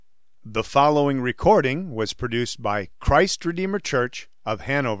The following recording was produced by Christ Redeemer Church of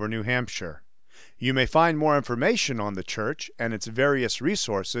Hanover, New Hampshire. You may find more information on the church and its various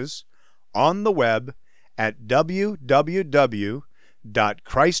resources on the web at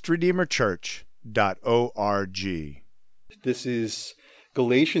www.christredeemerchurch.org. This is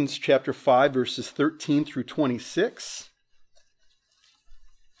Galatians chapter 5, verses 13 through 26.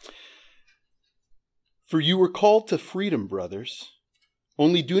 For you were called to freedom, brothers.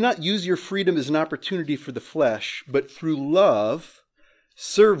 Only do not use your freedom as an opportunity for the flesh, but through love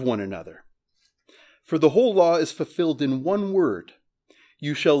serve one another. For the whole law is fulfilled in one word: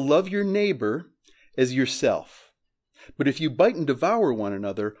 you shall love your neighbor as yourself. But if you bite and devour one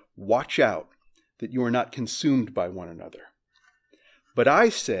another, watch out that you are not consumed by one another. But I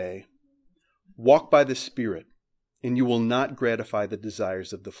say, walk by the Spirit, and you will not gratify the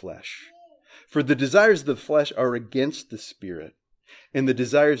desires of the flesh. For the desires of the flesh are against the Spirit, and the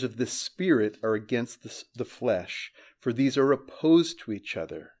desires of the Spirit are against the flesh, for these are opposed to each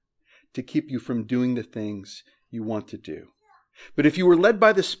other, to keep you from doing the things you want to do. But if you were led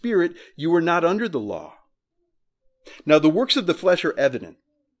by the Spirit, you are not under the law. Now the works of the flesh are evident: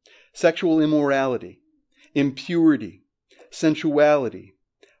 sexual immorality, impurity, sensuality,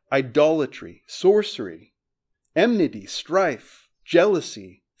 idolatry, sorcery, enmity, strife,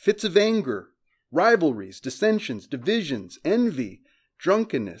 jealousy, fits of anger, rivalries, dissensions, divisions, envy,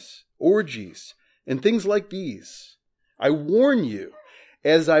 drunkenness, orgies, and things like these. I warn you,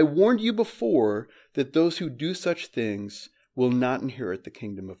 as I warned you before, that those who do such things will not inherit the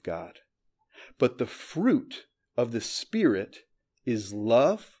kingdom of God. But the fruit of the Spirit is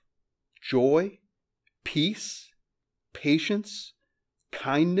love, joy, peace, patience,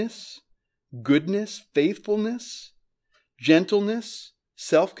 kindness, goodness, faithfulness, gentleness,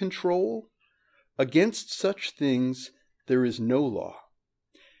 self-control. Against such things there is no law.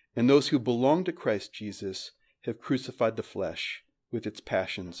 And those who belong to Christ Jesus have crucified the flesh with its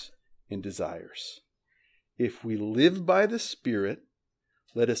passions and desires. If we live by the Spirit,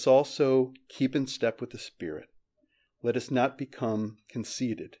 let us also keep in step with the Spirit. Let us not become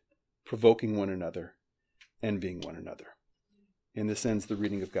conceited, provoking one another, envying one another. And this ends the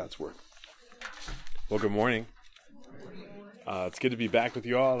reading of God's Word. Well, good morning. It's good to be back with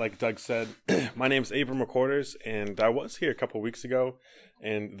you all. Like Doug said, my name's Abram McCorders, and I was here a couple weeks ago,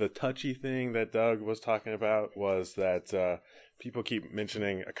 and the touchy thing that Doug was talking about was that people keep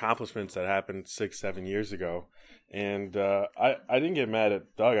mentioning accomplishments that happened 6-7 years ago, and I didn't get mad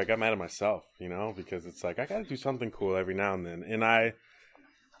at Doug. I got mad at myself, because it's like I got to do something cool every now and then, and I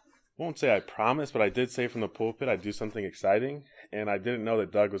won't say I promised, but I did say from the pulpit I'd do something exciting, and I didn't know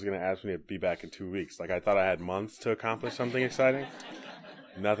that Doug was going to ask me to be back in 2 weeks. Like, I thought I had months to accomplish something exciting.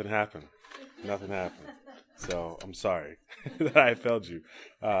 Nothing happened. So I'm sorry that I failed you.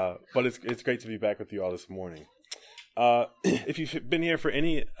 But it's great to be back with you all this morning. If you've been here for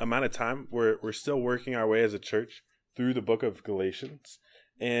any amount of time, we're still working our way as a church through the book of Galatians.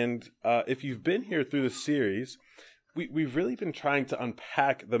 And if you've been here through the series, we've really been trying to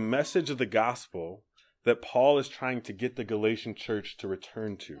unpack the message of the gospel that Paul is trying to get the Galatian church to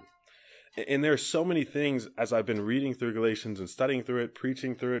return to. And there are so many things as I've been reading through Galatians and studying through it,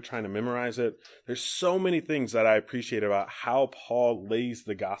 preaching through it, trying to memorize it. There's so many things that I appreciate about how Paul lays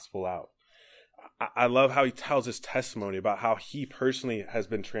the gospel out. I love how he tells his testimony about how he personally has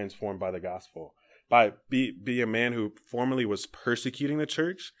been transformed by the gospel. By being a man who formerly was persecuting the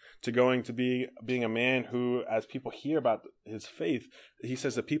church to going to being a man who, as people hear about his faith, he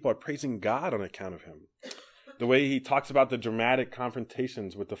says that people are praising God on account of him. The way he talks about the dramatic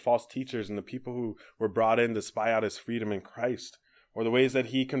confrontations with the false teachers and the people who were brought in to spy out his freedom in Christ, or the ways that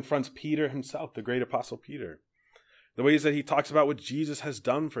he confronts Peter himself, the great apostle Peter. The ways that he talks about what Jesus has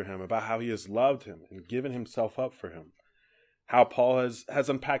done for him, about how he has loved him and given himself up for him. How Paul has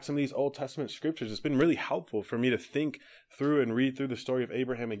unpacked some of these Old Testament scriptures. It's been really helpful for me to think through and read through the story of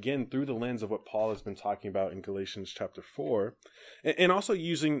Abraham again through the lens of what Paul has been talking about in Galatians chapter 4, and also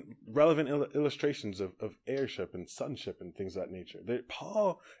using relevant illustrations of heirship and sonship and things of that nature.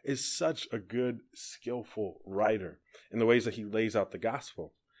 Paul is such a good, skillful writer in the ways that he lays out the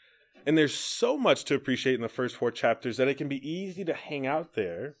gospel. And there's so much to appreciate in the first 4 chapters that it can be easy to hang out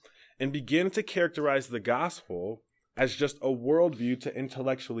there and begin to characterize the gospel as just a worldview to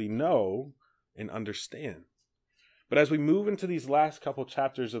intellectually know and understand. But as we move into these last couple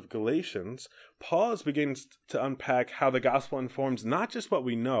chapters of Galatians, Paul begins to unpack how the gospel informs not just what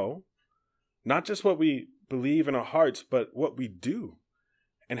we know, not just what we believe in our hearts, but what we do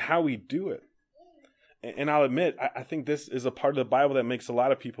and how we do it. And I'll admit, I think this is a part of the Bible that makes a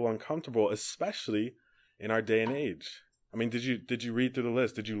lot of people uncomfortable, especially in our day and age. I mean, did you read through the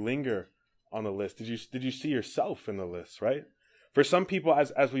list? Did you linger on the list? Did you see yourself in the list, right? For some people,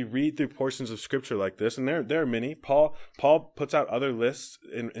 as we read through portions of scripture like this, and there are many, Paul puts out other lists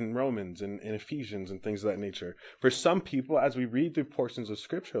in Romans and in Ephesians and things of that nature. For some people, as we read through portions of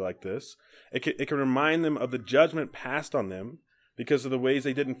scripture like this, it can remind them of the judgment passed on them because of the ways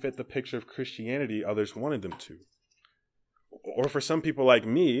they didn't fit the picture of Christianity others wanted them to. Or for some people like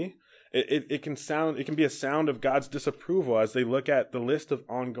me, it can be a sound of God's disapproval as they look at the list of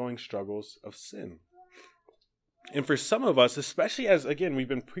ongoing struggles of sin. And for some of us, especially as, again, we've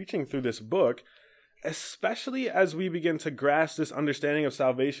been preaching through this book, especially as we begin to grasp this understanding of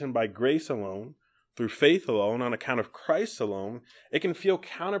salvation by grace alone, through faith alone, on account of Christ alone, it can feel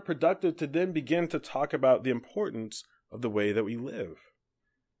counterproductive to then begin to talk about the importance of the way that we live.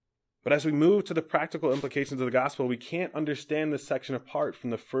 But as we move to the practical implications of the gospel, we can't understand this section apart from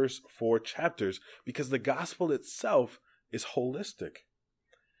the first 4 chapters because the gospel itself is holistic.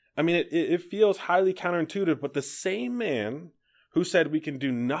 I mean, it feels highly counterintuitive, but the same man who said we can do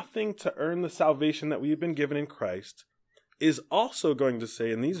nothing to earn the salvation that we have been given in Christ is also going to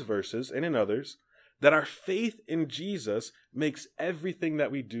say in these verses and in others that our faith in Jesus makes everything that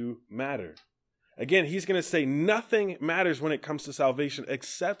we do matter. Again, he's going to say nothing matters when it comes to salvation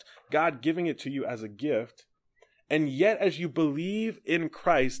except God giving it to you as a gift. And yet, as you believe in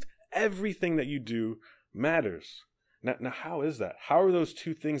Christ, everything that you do matters. Now, how is that? How are those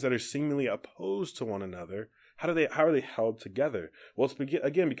two things that are seemingly opposed to one another, how are they held together? Well, it's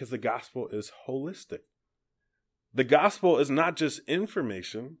again because the gospel is holistic. The gospel is not just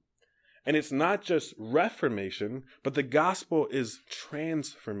information, and it's not just reformation, but the gospel is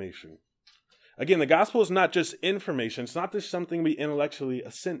transformation. Again, the gospel is not just information. It's not just something we intellectually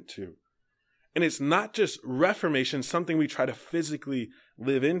assent to. And it's not just reformation, something we try to physically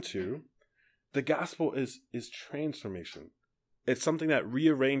live into. The gospel is transformation. It's something that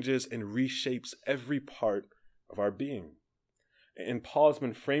rearranges and reshapes every part of our being. And Paul has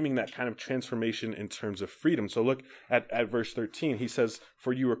been framing that kind of transformation in terms of freedom. So look at verse 13. He says,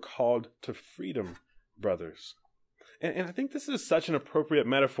 "For you are called to freedom, brothers." And I think this is such an appropriate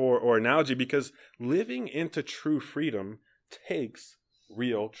metaphor or analogy because living into true freedom takes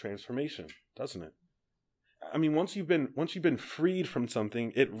real transformation, doesn't it? I mean, once you've been freed from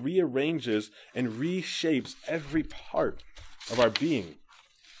something, it rearranges and reshapes every part of our being.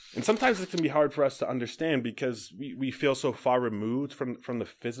 And sometimes it can be hard for us to understand because we feel so far removed from the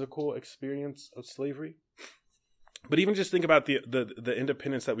physical experience of slavery. But even just think about the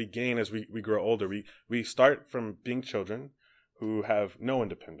independence that we gain as we grow older. We start from being children who have no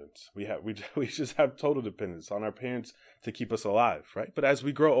independence. We just have total dependence on our parents to keep us alive, right? But as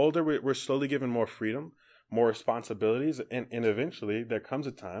we grow older, we're slowly given more freedom, more responsibilities, and eventually there comes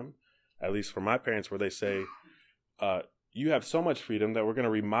a time, at least for my parents, where they say, you have so much freedom that we're going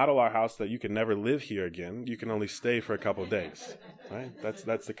to remodel our house that you can never live here again. You can only stay for a couple of days, right?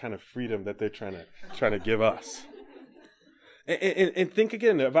 That's the kind of freedom that they're trying to give us. And think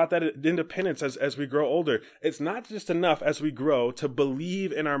again about that independence as we grow older. It's not just enough as we grow to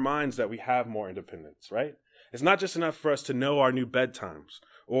believe in our minds that we have more independence, right? It's not just enough for us to know our new bedtimes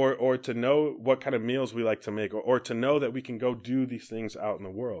or to know what kind of meals we like to make or to know that we can go do these things out in the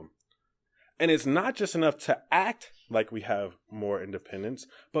world. And it's not just enough to act like we have more independence,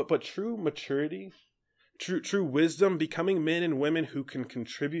 but true maturity, true wisdom, becoming men and women who can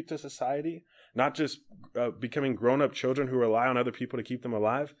contribute to society, not just becoming grown-up children who rely on other people to keep them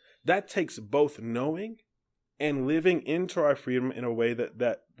alive. That takes both knowing and living into our freedom in a way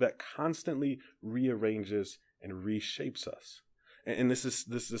that constantly rearranges and reshapes us. And this is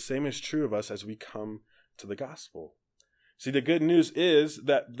the same is true of us as we come to the gospel. See, the good news is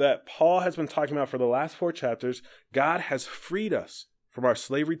that Paul has been talking about for the last 4 chapters. God has freed us from our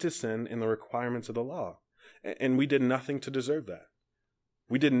slavery to sin and the requirements of the law. And we did nothing to deserve that.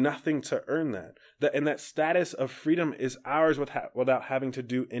 We did nothing to earn that. And that status of freedom is ours without having to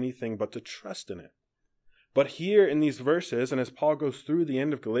do anything but to trust in it. But here in these verses, and as Paul goes through the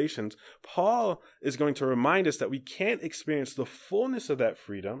end of Galatians, Paul is going to remind us that we can't experience the fullness of that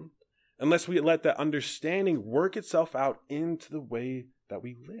freedom unless we let that understanding work itself out into the way that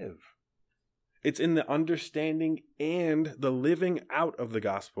we live. It's in the understanding and the living out of the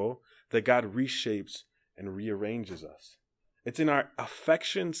gospel that God reshapes and rearranges us. It's in our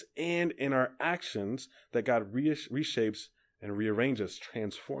affections and in our actions that God reshapes and rearranges,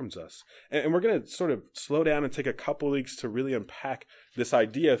 transforms us. And we're going to sort of slow down and take a couple weeks to really unpack this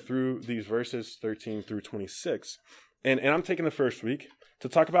idea through these verses 13 through 26. And I'm taking the first week to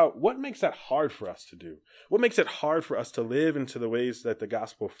talk about what makes that hard for us to do. What makes it hard for us to live into the ways that the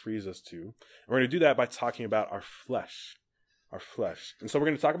gospel frees us to. And we're going to do that by talking about our flesh. our flesh. And so we're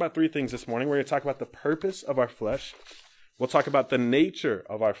going to talk about three things this morning. We're going to talk about the purpose of our flesh. We'll talk about the nature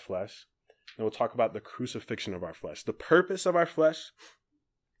of our flesh. And we'll talk about the crucifixion of our flesh. The purpose of our flesh,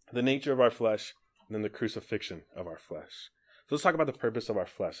 the nature of our flesh, and then the crucifixion of our flesh. So let's talk about the purpose of our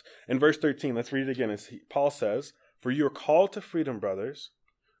flesh. In verse 13, let's read it again. Paul says, "For you are called to freedom, brothers.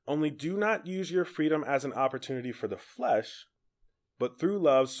 Only do not use your freedom as an opportunity for the flesh, but through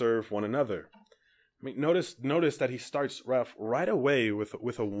love serve one another." I mean, notice that he starts right away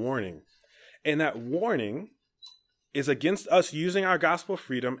with a warning. And that warning is against us using our gospel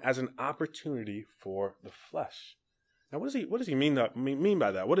freedom as an opportunity for the flesh. Now, what does he mean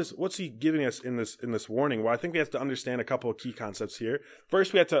by that? What's he giving us in this warning? Well, I think we have to understand a couple of key concepts here.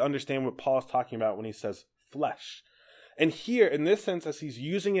 First, we have to understand what Paul's talking about when he says flesh. And here, in this sense, as he's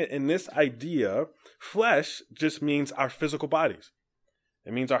using it in this idea, flesh just means our physical bodies.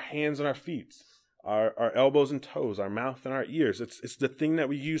 It means our hands and our feet, our elbows and toes, our mouth and our ears. It's the thing that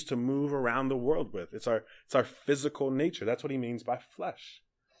we use to move around the world with. It's our physical nature. That's what he means by flesh.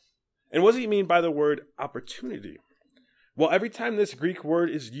 And what does he mean by the word opportunity? Well, every time this Greek word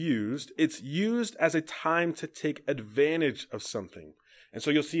is used, it's used as a time to take advantage of something. And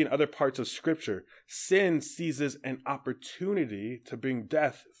so you'll see in other parts of Scripture, sin seizes an opportunity to bring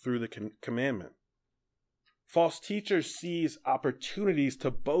death through the commandment. False teachers seize opportunities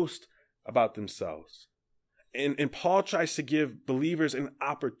to boast about themselves. And Paul tries to give believers an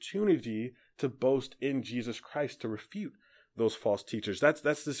opportunity to boast in Jesus Christ, to refute those false teachers. That's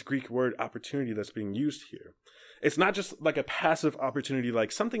this Greek word opportunity that's being used here. It's not just like a passive opportunity,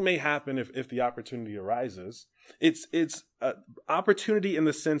 like something may happen if the opportunity arises. It's an opportunity in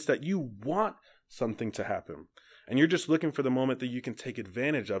the sense that you want something to happen. And you're just looking for the moment that you can take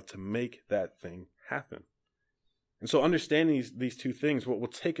advantage of to make that thing happen. And so understanding these two things, we'll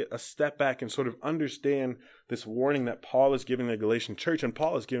take a step back and sort of understand this warning that Paul is giving the Galatian church, and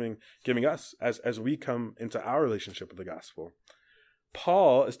Paul is giving us as we come into our relationship with the gospel.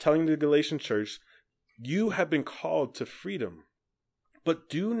 Paul is telling the Galatian church, you have been called to freedom, but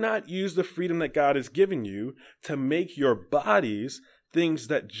do not use the freedom that God has given you to make your bodies things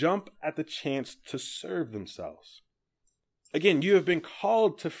that jump at the chance to serve themselves. Again, you have been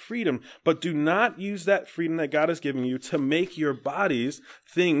called to freedom, but do not use that freedom that God has given you to make your bodies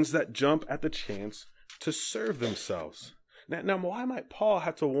things that jump at the chance to serve themselves. Now, why might Paul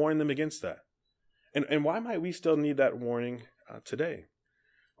have to warn them against that? And why might we still need that warning today?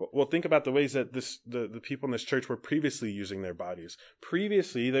 Well, think about the ways that the people in this church were previously using their bodies.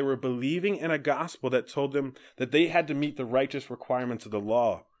 Previously, they were believing in a gospel that told them that they had to meet the righteous requirements of the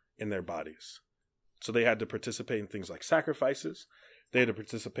law in their bodies. So they had to participate in things like sacrifices. They had to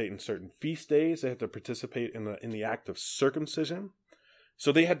participate in certain feast days. They had to participate in the act of circumcision.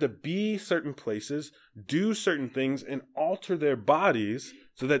 So they had to be certain places, do certain things, and alter their bodies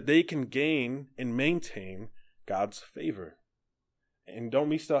so that they can gain and maintain God's favor. And don't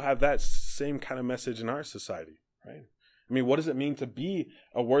we still have that same kind of message in our society, right? I mean, what does it mean to be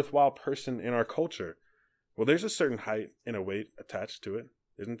a worthwhile person in our culture? Well, there's a certain height and a weight attached to it,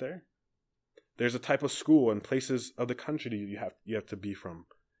 isn't there? There's a type of school and places of the country you have to be from.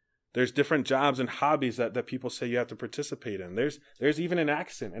 There's different jobs and hobbies that people say you have to participate in. There's even an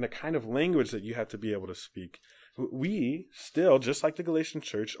accent and a kind of language that you have to be able to speak. We still, just like the Galatian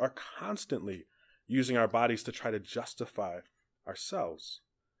church, are constantly using our bodies to try to justify ourselves.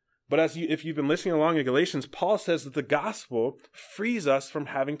 But if you've been listening along in Galatians, Paul says that the gospel frees us from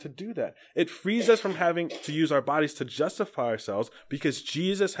having to do that. It frees us from having to use our bodies to justify ourselves because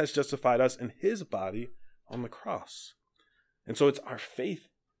Jesus has justified us in his body on the cross. And so it's our faith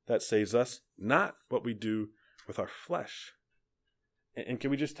that saves us, not what we do with our flesh. And can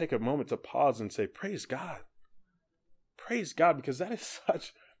we just take a moment to pause and say, praise God. Praise God, because that is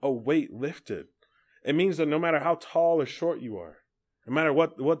such a weight lifted. It means that no matter how tall or short you are, no matter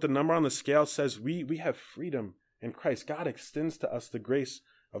what the number on the scale says, we have freedom in Christ. God extends to us the grace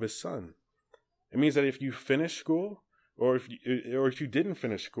of his Son. It means that if you finish school, or if you didn't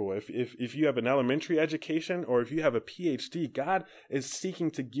finish school, if you have an elementary education, or if you have a PhD, God is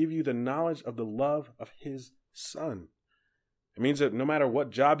seeking to give you the knowledge of the love of his Son. It means that no matter what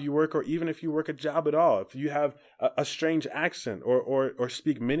job you work, or even if you work a job at all, if you have a strange accent or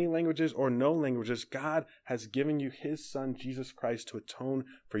speak many languages or no languages, God has given you his Son, Jesus Christ, to atone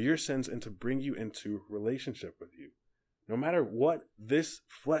for your sins and to bring you into relationship with you. No matter what this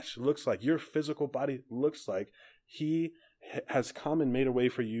flesh looks like, your physical body looks like, he has come and made a way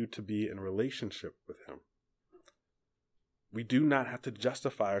for you to be in relationship with him. We do not have to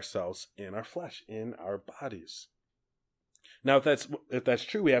justify ourselves in our flesh, in our bodies. Now, if that's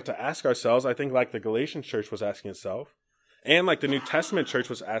true, we have to ask ourselves, I think like the Galatian church was asking itself, And like the New Testament church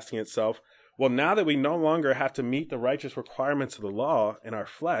was asking itself, well, now that we no longer have to meet the righteous requirements of the law in our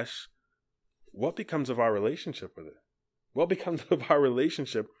flesh, what becomes of our relationship with it? What becomes of our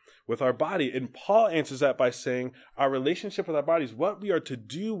relationship with our body? And Paul answers that by saying our relationship with our bodies, what we are to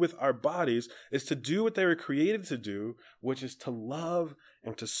do with our bodies is to do what they were created to do, which is to love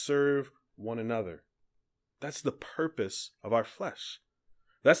and to serve one another. That's the purpose of our flesh.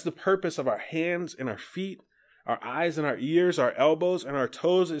 That's the purpose of our hands and our feet, our eyes and our ears, our elbows and our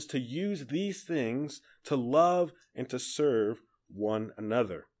toes, is to use these things to love and to serve one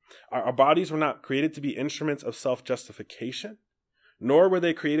another. Our bodies were not created to be instruments of self-justification, nor were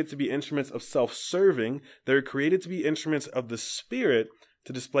they created to be instruments of self-serving. They were created to be instruments of the Spirit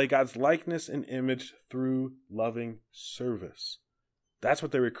to display God's likeness and image through loving service. That's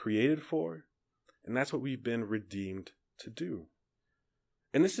what they were created for, and that's what we've been redeemed to do.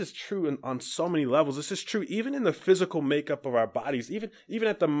 And this is true on so many levels. This is true even in the physical makeup of our bodies, even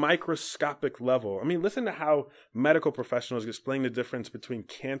at the microscopic level. I mean, listen to how medical professionals explain the difference between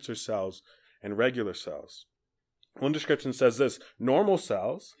cancer cells and regular cells. One description says this: normal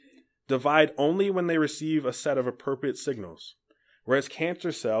cells divide only when they receive a set of appropriate signals, whereas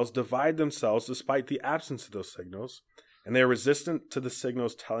cancer cells divide themselves despite the absence of those signals, and they are resistant to the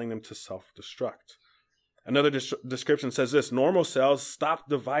signals telling them to self-destruct. Another description says this: normal cells stop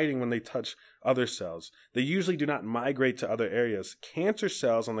dividing when they touch other cells. They usually do not migrate to other areas. Cancer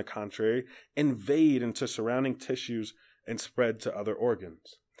cells, on the contrary, invade into surrounding tissues and spread to other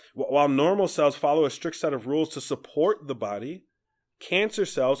organs. While normal cells follow a strict set of rules to support the body, cancer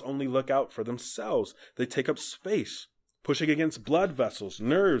cells only look out for themselves. They take up space, pushing against blood vessels,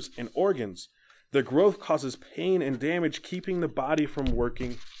 nerves, and organs. Their growth causes pain and damage, keeping the body from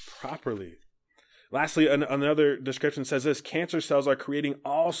working properly. Lastly, another description says this: cancer cells are creating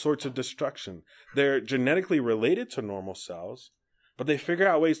all sorts of destruction. They're genetically related to normal cells, but they figure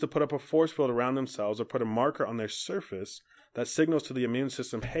out ways to put up a force field around themselves or put a marker on their surface that signals to the immune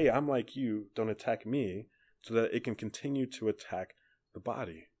system, hey, I'm like you, don't attack me, so that it can continue to attack the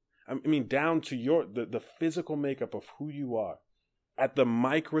body. I mean, down to the physical makeup of who you are. At the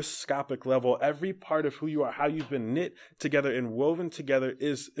microscopic level, every part of who you are, how you've been knit together and woven together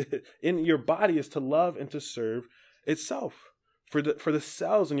is in your body is to love and to serve itself. For the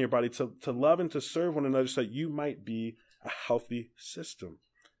cells in your body to love and to serve one another so that you might be a healthy system.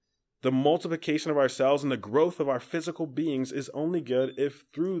 The multiplication of our cells and the growth of our physical beings is only good if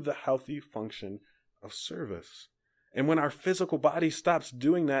through the healthy function of service. And when our physical body stops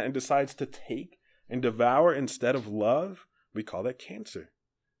doing that and decides to take and devour instead of love, we call that cancer,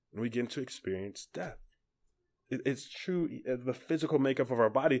 and we begin to experience death. It's true, the physical makeup of our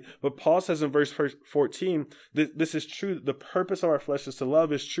body. But Paul says in verse 14, this is true. The purpose of our flesh is to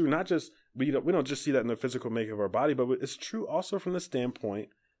love is true. Not just, we don't just see that in the physical makeup of our body, but it's true also from the standpoint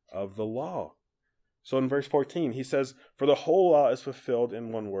of the law. So in verse 14, he says, for the whole law is fulfilled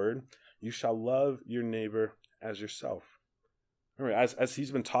in one word: you shall love your neighbor as yourself. Remember, as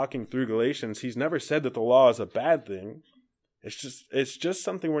he's been talking through Galatians, he's never said that the law is a bad thing. It's just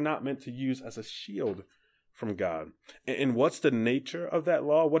something we're not meant to use as a shield from God. And what's the nature of that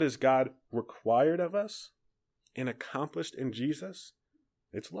law? What has God required of us and accomplished in Jesus?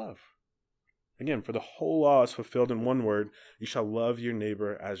 It's love. Again, for the whole law is fulfilled in one word: you shall love your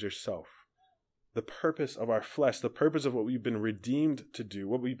neighbor as yourself. The purpose of our flesh, the purpose of what we've been redeemed to do,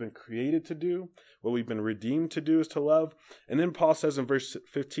 what we've been created to do, what we've been redeemed to do is to love. And then Paul says in verse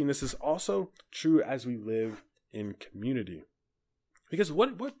 15, this is also true as we live in community. Because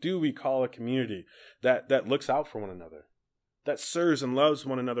what do we call a community that looks out for one another, that serves and loves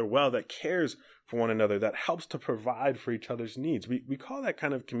one another well, that cares for one another, that helps to provide for each other's needs? We call that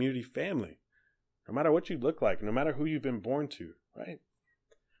kind of community family, no matter what you look like, no matter who you've been born to, right?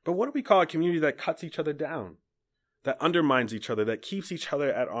 But what do we call a community that cuts each other down, that undermines each other, that keeps each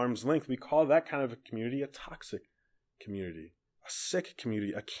other at arm's length? We call that kind of a community a toxic community, a sick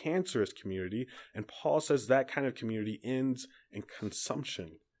community, a cancerous community. And Paul says that kind of community ends in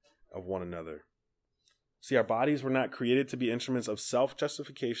consumption of one another. See, our bodies were not created to be instruments of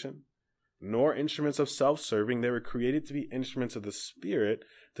self-justification, nor instruments of self-serving. They were created to be instruments of the Spirit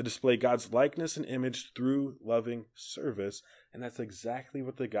to display God's likeness and image through loving service. And that's exactly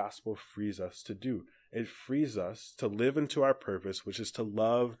what the gospel frees us to do. It frees us to live into our purpose, which is to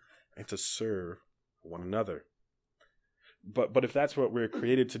love and to serve one another. But if that's what we're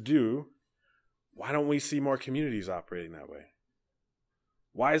created to do, why don't we see more communities operating that way?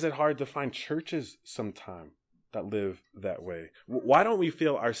 Why is it hard to find churches sometime that live that way? Why don't we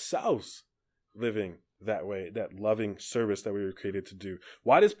feel ourselves living that way, that loving service that we were created to do?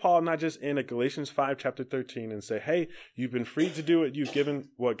 Why does Paul not just end at Galatians 5, chapter 13 and say, hey, you've been free to do it. You've given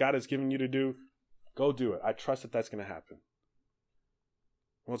what God has given you to do. Go do it. I trust that that's going to happen.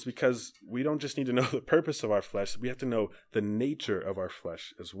 Well, it's because we don't just need to know the purpose of our flesh. We have to know the nature of our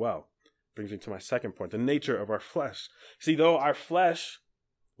flesh as well. Brings me to my second point, the nature of our flesh. See, though our flesh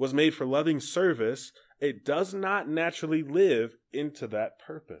was made for loving service, it does not naturally live into that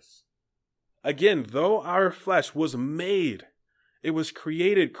purpose. Again, though our flesh was made, it was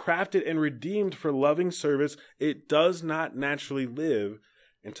created, crafted, and redeemed for loving service, it does not naturally live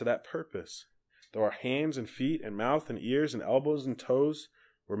into that purpose. Though our hands and feet and mouth and ears and elbows and toes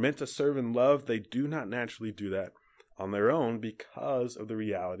were meant to serve and love, they do not naturally do that on their own because of the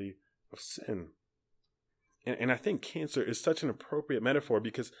reality of sin. And I think cancer is such an appropriate metaphor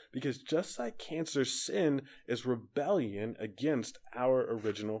because just like cancer, sin is rebellion against our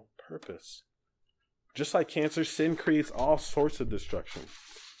original purpose. Just like cancer, sin creates all sorts of destruction.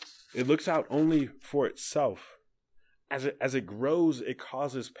 It looks out only for itself. As it grows, it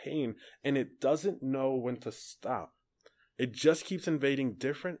causes pain, and it doesn't know when to stop. It just keeps invading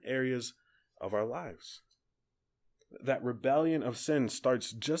different areas of our lives. That rebellion of sin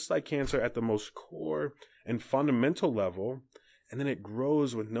starts just like cancer at the most core and fundamental level, and then it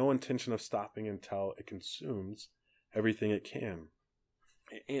grows with no intention of stopping until it consumes everything it can.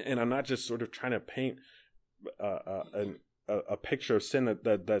 And I'm not just sort of trying to paint a picture of sin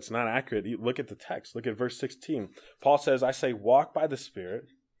that's not accurate. You look at the text. Look at verse 16. Paul says, I say, walk by the Spirit,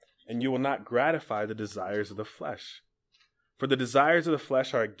 and you will not gratify the desires of the flesh. For the desires of the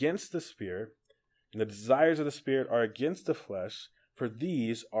flesh are against the Spirit, and the desires of the Spirit are against the flesh, for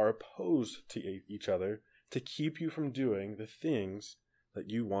these are opposed to each other to keep you from doing the things that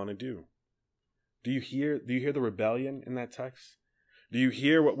you want to do. Do you hear the rebellion in that text? Do you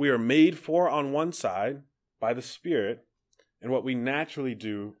hear what we are made for on one side by the Spirit and what we naturally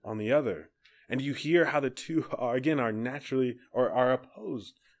do on the other? And do you hear how the two are naturally or are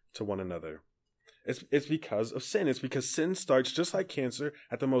opposed to one another? It's because of sin. It's because sin starts just like cancer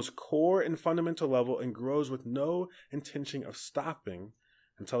at the most core and fundamental level and grows with no intention of stopping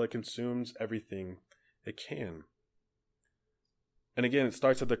until it consumes everything it can. And again, it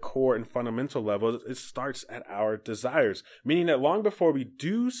starts at the core and fundamental level. It starts at our desires, meaning that long before we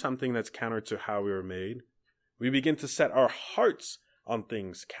do something that's counter to how we were made, we begin to set our hearts on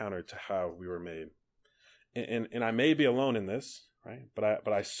things counter to how we were made. And I may be alone in this, right?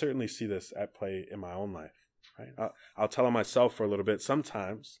 But I certainly see this at play in my own life, right? I'll tell on myself for a little bit.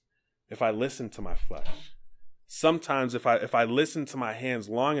 Sometimes, if I listen to my flesh, sometimes if I listen to my hands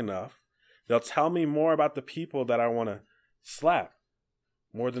long enough, they'll tell me more about the people that I want to slap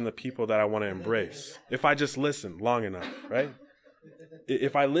more than the people that I want to embrace. If I just listen long enough, right?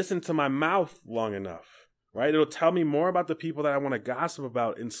 If I listen to my mouth long enough, right? It'll tell me more about the people that I want to gossip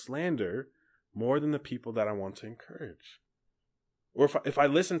about and slander more than the people that I want to encourage. Or if I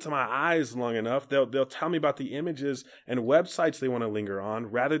listen to my eyes long enough, they'll tell me about the images and websites they want to linger on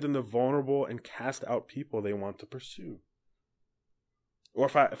rather than the vulnerable and cast out people they want to pursue. Or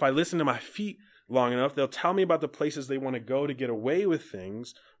if I listen to my feet long enough, they'll tell me about the places they want to go to get away with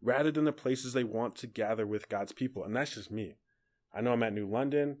things rather than the places they want to gather with God's people. And that's just me. I know I'm at New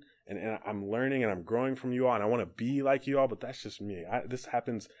London and I'm learning and I'm growing from you all and I want to be like you all, but that's just me. This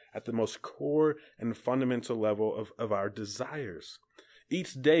happens at the most core and fundamental level of our desires.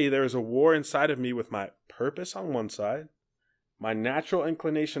 Each day there is a war inside of me with my purpose on one side, my natural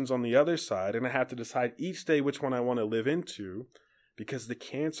inclinations on the other side, and I have to decide each day which one I want to live into because the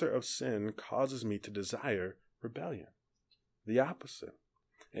cancer of sin causes me to desire rebellion, the opposite.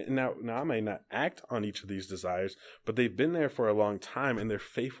 And now I may not act on each of these desires, but they've been there for a long time and they're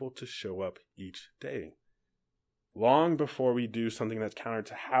faithful to show up each day. Long before we do something that's counter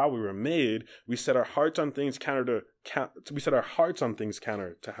to how we were made, we set our hearts on things counter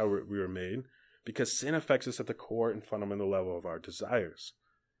to how we were made, because sin affects us at the core and fundamental level of our desires.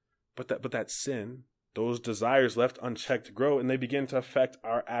 But that sin, those desires left unchecked, grow and they begin to affect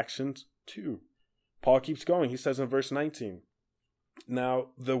our actions too. Paul keeps going. He says in verse 19, now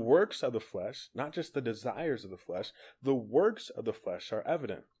the works of the flesh, not just the desires of the flesh, the works of the flesh are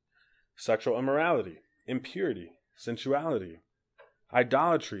evident: sexual immorality, impurity, sensuality,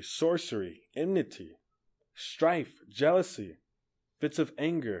 idolatry, sorcery, enmity, strife, jealousy, fits of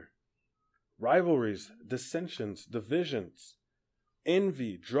anger, rivalries, dissensions, divisions,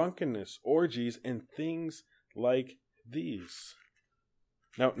 envy, drunkenness, orgies, and things like these.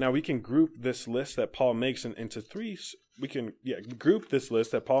 Now we can group this list that Paul makes into three. We can group this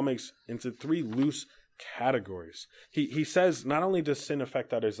list that Paul makes into three loose categories. He says not only does sin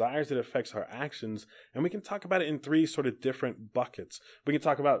affect our desires, it affects our actions, and we can talk about it in three sort of different buckets. We can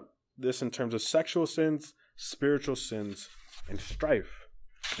talk about this in terms of sexual sins, spiritual sins, and strife.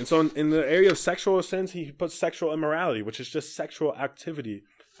 And so in the area of sexual sins, he puts sexual immorality, which is just sexual activity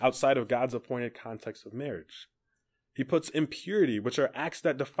outside of God's appointed context of marriage. He puts impurity, which are acts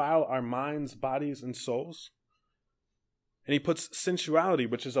that defile our minds, bodies, and souls. And he puts sensuality,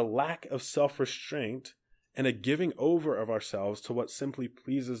 which is a lack of self-restraint and a giving over of ourselves to what simply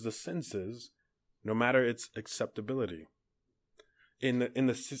pleases the senses, no matter its acceptability. In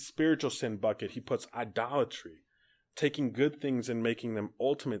the spiritual sin bucket, he puts idolatry, taking good things and making them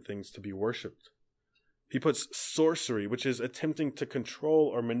ultimate things to be worshipped. He puts sorcery, which is attempting to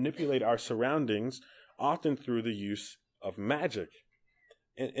control or manipulate our surroundings, often through the use of magic.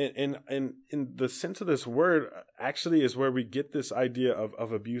 And in the sense of this word, actually is where we get this idea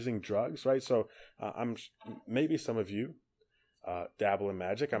of abusing drugs, right? So maybe some of you dabble in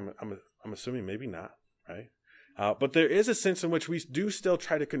magic. I'm assuming maybe not, right? But there is a sense in which we do still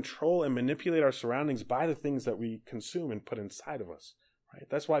try to control and manipulate our surroundings by the things that we consume and put inside of us, right?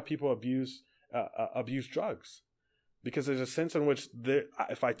 That's why people abuse drugs, because there's a sense in which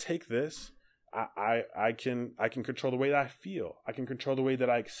if I take this, I can control the way that I feel. I can control the way that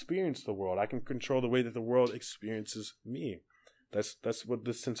I experience the world. I can control the way that the world experiences me. That's what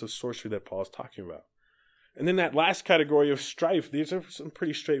the sense of sorcery that Paul is talking about. And then that last category of strife, these are some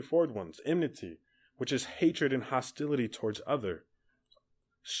pretty straightforward ones. Enmity, which is hatred and hostility towards other.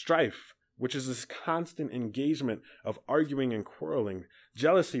 Strife, which is this constant engagement of arguing and quarreling.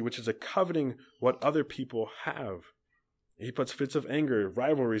 Jealousy, which is a coveting what other people have. He puts fits of anger,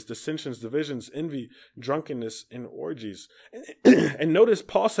 rivalries, dissensions, divisions, envy, drunkenness, and orgies. And notice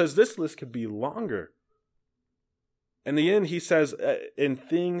Paul says this list could be longer. In the end, he says, in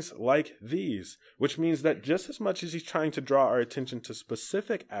things like these, which means that just as much as he's trying to draw our attention to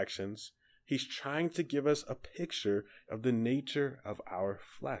specific actions, he's trying to give us a picture of the nature of our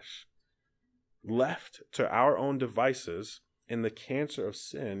flesh. Left to our own devices in the cancer of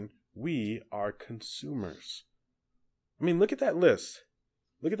sin, we are consumers. I mean, look at that list.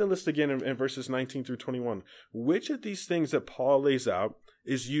 Look at the list again in verses 19 through 21. Which of these things that Paul lays out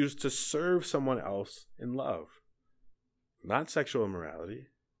is used to serve someone else in love? Not sexual immorality,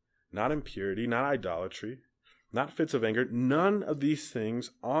 not impurity, not idolatry, not fits of anger. None of these things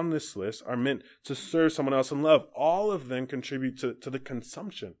on this list are meant to serve someone else in love. All of them contribute to the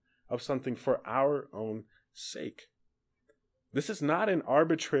consumption of something for our own sake. This is not an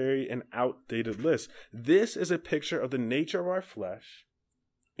arbitrary and outdated list. This is a picture of the nature of our flesh,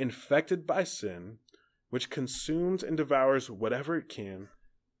 infected by sin, which consumes and devours whatever it can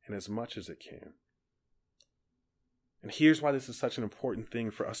and as much as it can. And here's why this is such an important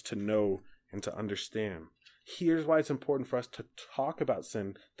thing for us to know and to understand. Here's why it's important for us to talk about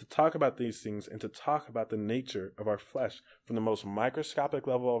sin, to talk about these things, and to talk about the nature of our flesh from the most microscopic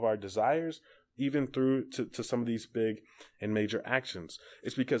level of our desires even through to some of these big and major actions.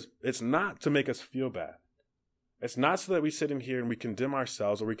 It's because it's not to make us feel bad. It's not so that we sit in here and we condemn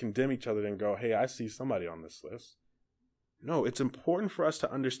ourselves or we condemn each other and go, hey, I see somebody on this list. No, it's important for us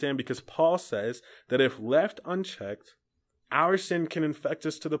to understand because Paul says that if left unchecked, our sin can infect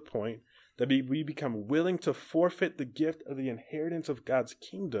us to the point that we become willing to forfeit the gift of the inheritance of God's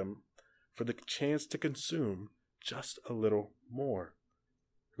kingdom for the chance to consume just a little more.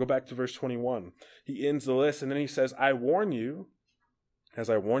 Go back to verse 21. He ends the list and then he says, I warn you, as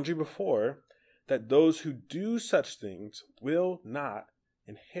I warned you before, that those who do such things will not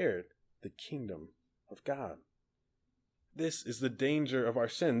inherit the kingdom of God. This is the danger of our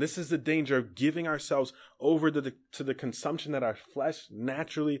sin. This is the danger of giving ourselves over to the consumption that our flesh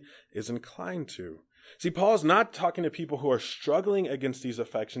naturally is inclined to. See, Paul's not talking to people who are struggling against these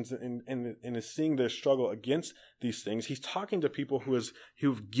affections and is seeing their struggle against these things. He's talking to people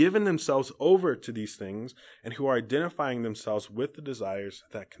who've given themselves over to these things and who are identifying themselves with the desires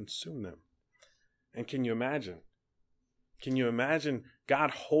that consume them. And can you imagine? Can you imagine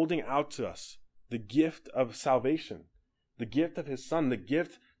God holding out to us the gift of salvation, the gift of his son, the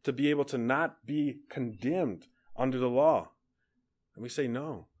gift to be able to not be condemned under the law? And we say,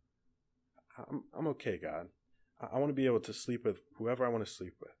 no, I'm okay, God. I want to be able to sleep with whoever I want to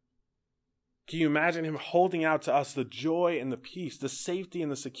sleep with. Can you imagine him holding out to us the joy and the peace, the safety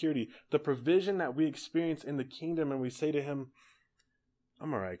and the security, the provision that we experience in the kingdom, and we say to him,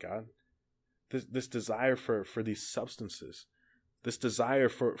 I'm all right, God. This desire for these substances, this desire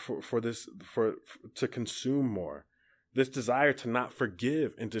to consume more, this desire to not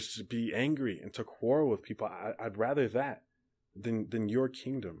forgive and to be angry and to quarrel with people. I'd rather that than your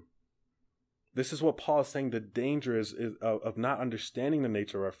kingdom. This is what Paul is saying. The danger is of not understanding the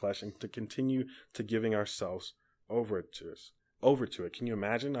nature of our flesh and to continue to giving ourselves over to it. Can you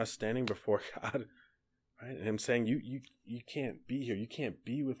imagine us standing before God, right? And him saying, you can't be here. You can't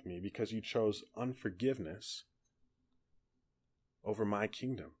be with me because you chose unforgiveness over my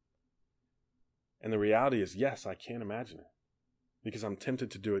kingdom. And the reality is, yes, I can't imagine it because I'm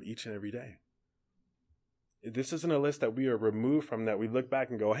tempted to do it each and every day. This isn't a list that we are removed from, that we look back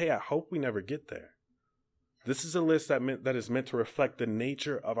and go, hey, I hope we never get there. This is a list that is meant to reflect the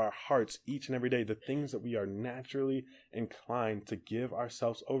nature of our hearts each and every day, the things that we are naturally inclined to give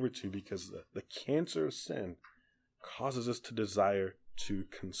ourselves over to, because the cancer of sin causes us to desire to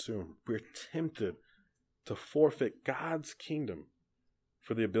consume. We're tempted to forfeit God's kingdom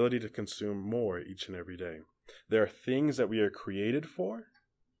for the ability to consume more each and every day. There are things that we are created for,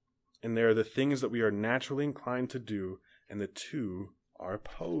 and there are the things that we are naturally inclined to do, and the two are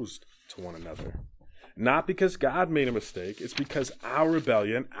opposed to one another. Not because God made a mistake, it's because our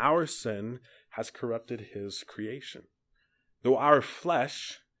rebellion, our sin, has corrupted his creation. Though our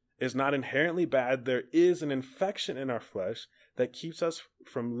flesh is not inherently bad, there is an infection in our flesh that keeps us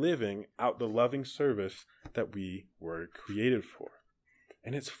from living out the loving service that we were created for.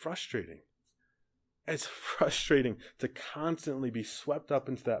 And it's frustrating. It's frustrating to constantly be swept up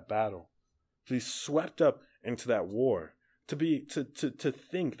into that battle, to be swept up into that war, to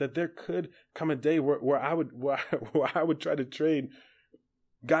think that there could come a day where I would try to trade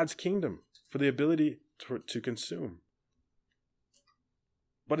God's kingdom for the ability to consume.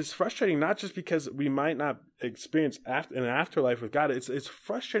 But it's frustrating not just because we might not experience an afterlife with God. It's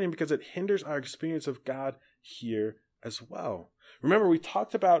frustrating because it hinders our experience of God here as well. Remember, we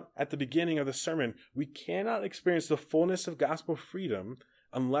talked about at the beginning of the sermon, we cannot experience the fullness of gospel freedom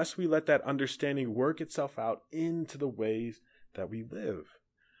unless we let that understanding work itself out into the ways that we live.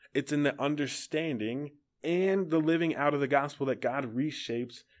 It's in the understanding and the living out of the gospel that God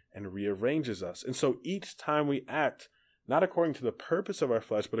reshapes and rearranges us. And so each time we act, not according to the purpose of our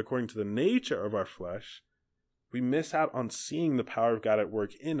flesh, but according to the nature of our flesh, we miss out on seeing the power of God at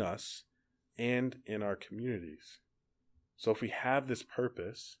work in us and in our communities. So if we have this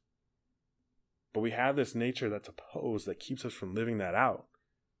purpose, but we have this nature that's opposed that keeps us from living that out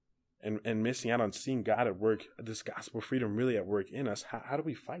and missing out on seeing God at work, this gospel freedom really at work in us, how do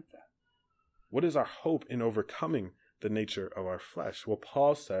we fight that? What is our hope in overcoming the nature of our flesh? Well,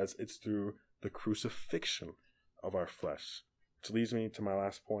 Paul says it's through the crucifixion of our flesh, which leads me to my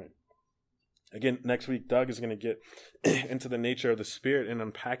last point. Again, next week, Doug is going to get into the nature of the Spirit and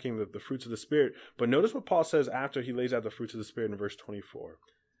unpacking the fruits of the Spirit. But notice what Paul says after he lays out the fruits of the Spirit in verse 24.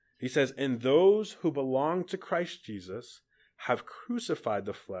 He says, "And those who belong to Christ Jesus have crucified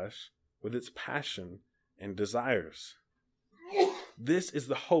the flesh with its passion and desires." This is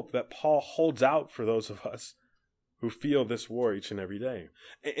the hope that Paul holds out for those of us who feel this war each and every day.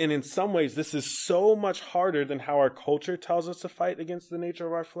 And in some ways, this is so much harder than how our culture tells us to fight against the nature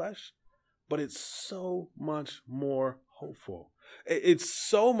of our flesh. But it's so much more hopeful. It's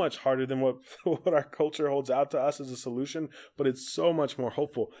so much harder than what our culture holds out to us as a solution, but it's so much more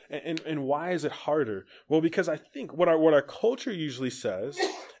hopeful. And why is it harder? Well, because I think what our culture usually says,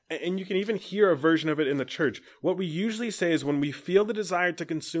 and you can even hear a version of it in the church, what we usually say is when we feel the desire to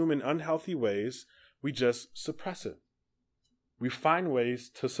consume in unhealthy ways, we just suppress it. We find ways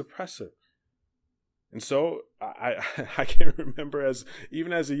to suppress it. And so I can remember as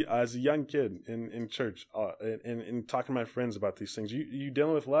a young kid in church and talking to my friends about these things. You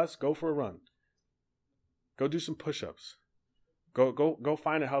dealing with lust? Go for a run. Go do some push-ups. Go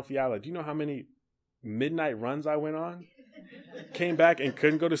find a healthy outlet. Do you know how many midnight runs I went on? Came back and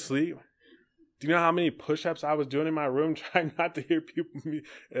couldn't go to sleep. Do you know how many push-ups I was doing in my room, trying not to hear people,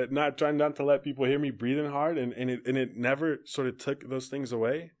 trying not to let people hear me breathing hard, and it never sort of took those things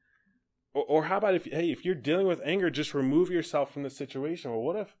away. Or how about if you're dealing with anger, just remove yourself from the situation. Well,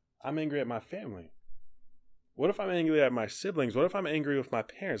 what if I'm angry at my family? What if I'm angry at my siblings? What if I'm angry with my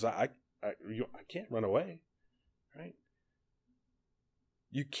parents? I can't run away, right?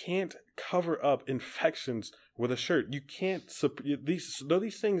 You can't cover up infections with a shirt. You can't,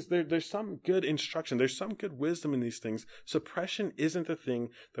 these things, there's some good instruction. There's some good wisdom in these things. Suppression isn't the thing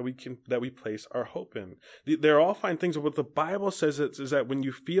that we place our hope in. They're all fine things, but what the Bible says is that when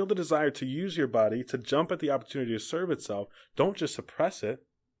you feel the desire to use your body, to jump at the opportunity to serve itself, don't just suppress it,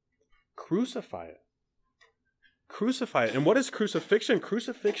 crucify it. Crucify it. And what is crucifixion?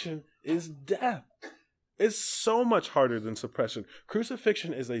 Crucifixion is death. It's so much harder than suppression.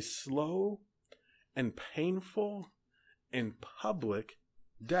 Crucifixion is a slow and painful and public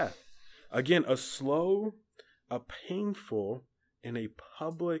death. Again, a slow, a painful, and a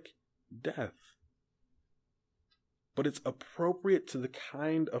public death. But it's appropriate to the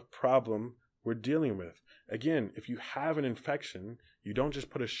kind of problem we're dealing with. Again, if you have an infection, you don't just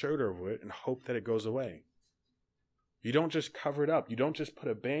put a shirt over it and hope that it goes away. You don't just cover it up. You don't just put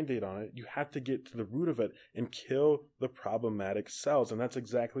a Band-Aid on it. You have to get to the root of it and kill the problematic cells. And that's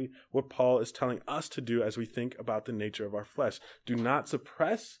exactly what Paul is telling us to do as we think about the nature of our flesh. Do not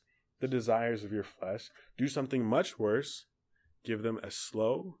suppress the desires of your flesh. Do something much worse. Give them a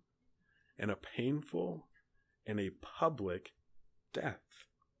slow and a painful and a public death.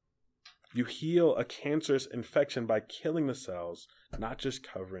 You heal a cancerous infection by killing the cells, not just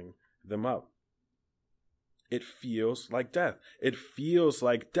covering them up. It feels like death. It feels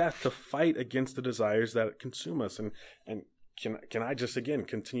like death to fight against the desires that consume us. And can I just, again,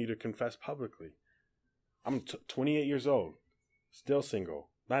 continue to confess publicly? I'm 28 years old, still single,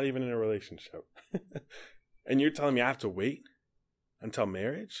 not even in a relationship. And you're telling me I have to wait until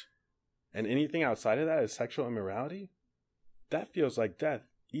marriage? And anything outside of that is sexual immorality? That feels like death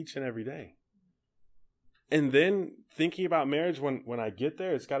each and every day. And then thinking about marriage when I get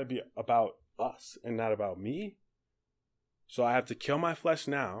there, it's got to be about us and not about me. So I have to kill my flesh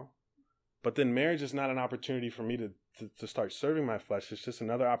now, but then marriage is not an opportunity for me to start serving my flesh. It's just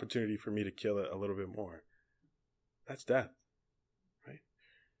another opportunity for me to kill it a little bit more. That's death, right?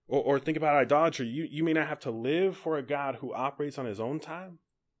 Or think about idolatry. You may not have to live for a God who operates on his own time,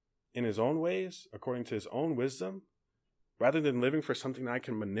 in his own ways, according to his own wisdom, rather than living for something that I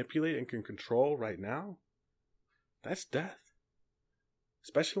can manipulate and can control right now. That's death.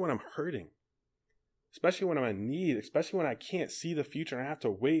 Especially when I'm hurting. Especially when I'm in need. Especially when I can't see the future and I have to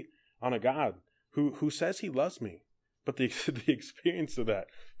wait on a God who says he loves me. But the experience of that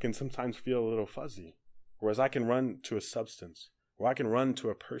can sometimes feel a little fuzzy. Whereas I can run to a substance. Or I can run to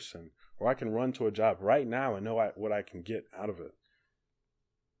a person. Or I can run to a job right now and know what I can get out of it.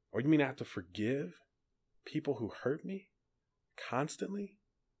 Or you mean I have to forgive people who hurt me constantly?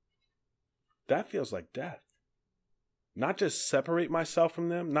 That feels like death. Not just separate myself from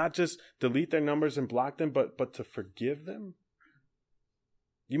them, not just delete their numbers and block them, but to forgive them?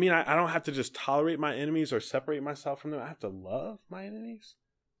 You mean I don't have to just tolerate my enemies or separate myself from them? I have to love my enemies?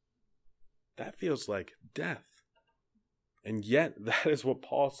 That feels like death. And yet, that is what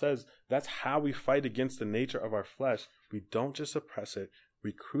Paul says. That's how we fight against the nature of our flesh. We don't just suppress it,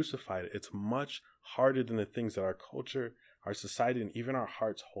 we crucify it. It's much harder than the things that our culture, our society, and even our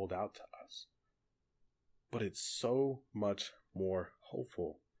hearts hold out to us. But it's so much more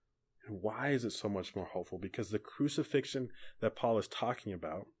hopeful. And why is it so much more hopeful? Because the crucifixion that Paul is talking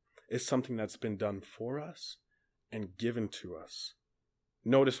about is something that's been done for us and given to us.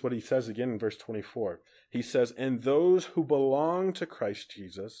 Notice what he says again in verse 24. He says, "And those who belong to Christ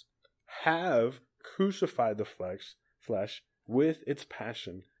Jesus have crucified the flesh with its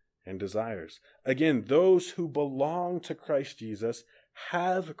passion and desires." Again, those who belong to Christ Jesus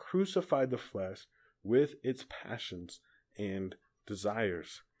have crucified the flesh with its passions and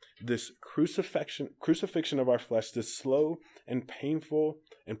desires. This crucifixion of our flesh, this slow and painful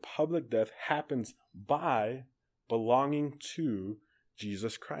and public death happens by belonging to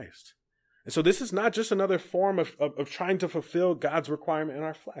Jesus Christ. And so this is not just another form of trying to fulfill God's requirement in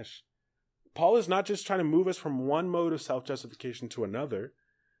our flesh. Paul is not just trying to move us from one mode of self-justification to another.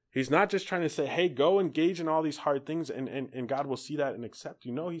 He's not just trying to say, hey, go engage in all these hard things and God will see that and accept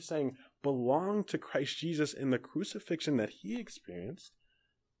you. No, he's saying belong to Christ Jesus, in the crucifixion that he experienced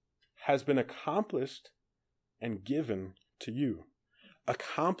has been accomplished and given to you.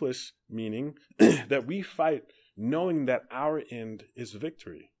 Accomplished meaning that we fight knowing that our end is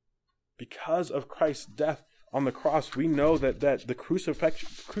victory. Because of Christ's death on the cross, we know that the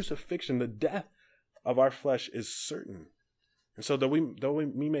crucifixion, the death of our flesh is certain. And so though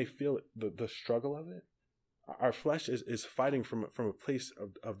we may feel the struggle of it, our flesh is fighting from a place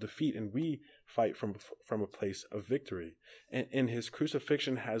of defeat, and we fight from a place of victory. And his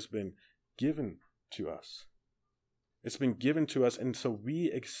crucifixion has been given to us. It's been given to us, and so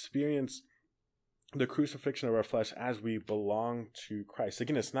we experience the crucifixion of our flesh as we belong to Christ.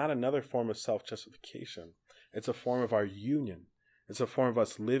 Again, it's not another form of self-justification. It's a form of our union. It's a form of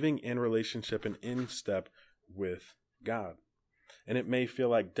us living in relationship and in step with God. And it may feel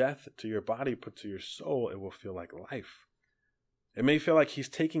like death to your body, but to your soul, it will feel like life. It may feel like he's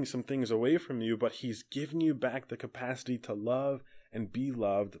taking some things away from you, but he's giving you back the capacity to love and be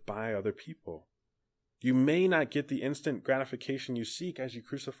loved by other people. You may not get the instant gratification you seek as you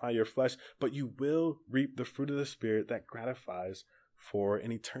crucify your flesh, but you will reap the fruit of the Spirit that gratifies for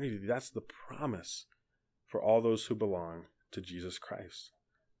an eternity. That's the promise for all those who belong to Jesus Christ.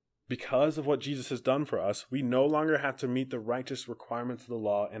 Because of what Jesus has done for us, we no longer have to meet the righteous requirements of the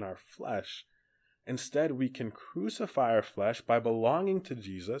law in our flesh. Instead, we can crucify our flesh by belonging to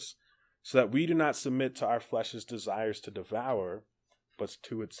Jesus so that we do not submit to our flesh's desires to devour, but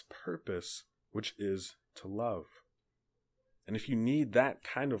to its purpose, which is to love. And if you need that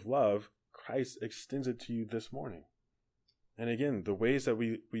kind of love, Christ extends it to you this morning. And again, the ways that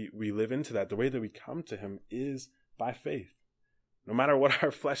we live into that, the way that we come to him is by faith. No matter what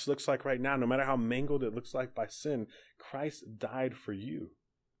our flesh looks like right now, no matter how mangled it looks like by sin, Christ died for you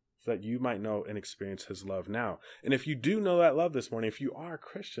so that you might know and experience his love now. And if you do know that love this morning, if you are a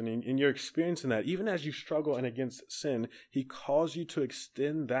Christian and you're experiencing that, even as you struggle and against sin, he calls you to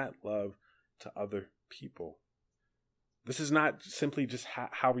extend that love to other people. This is not simply just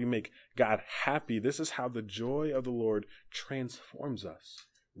how we make God happy. This is how the joy of the Lord transforms us,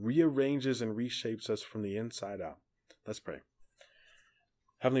 rearranges and reshapes us from the inside out. Let's pray.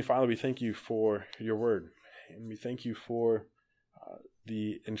 Heavenly Father, we thank you for your word, and we thank you for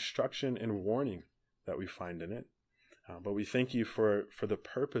the instruction and warning that we find in it. But we thank you for the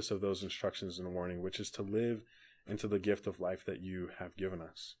purpose of those instructions and warning, which is to live into the gift of life that you have given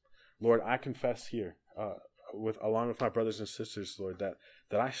us. Lord, I confess here, along with my brothers and sisters, Lord,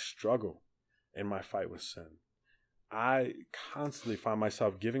 that I struggle in my fight with sin. I constantly find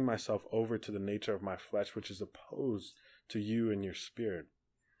myself giving myself over to the nature of my flesh, which is opposed to you and your spirit.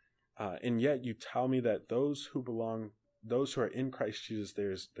 And yet you tell me that those who are in Christ Jesus,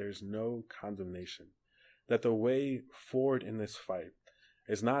 there's no condemnation. That the way forward in this fight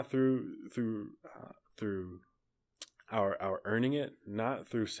is not through our earning it, not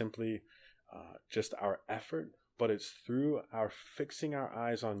through simply just our effort, but it's through our fixing our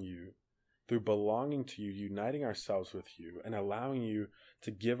eyes on you, through belonging to you, uniting ourselves with you, and allowing you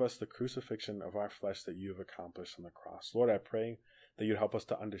to give us the crucifixion of our flesh that you have accomplished on the cross. Lord, I pray that you'd help us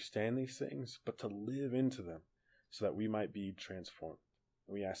to understand these things, but to live into them so that we might be transformed.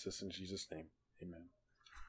 And we ask this in Jesus' name. Amen.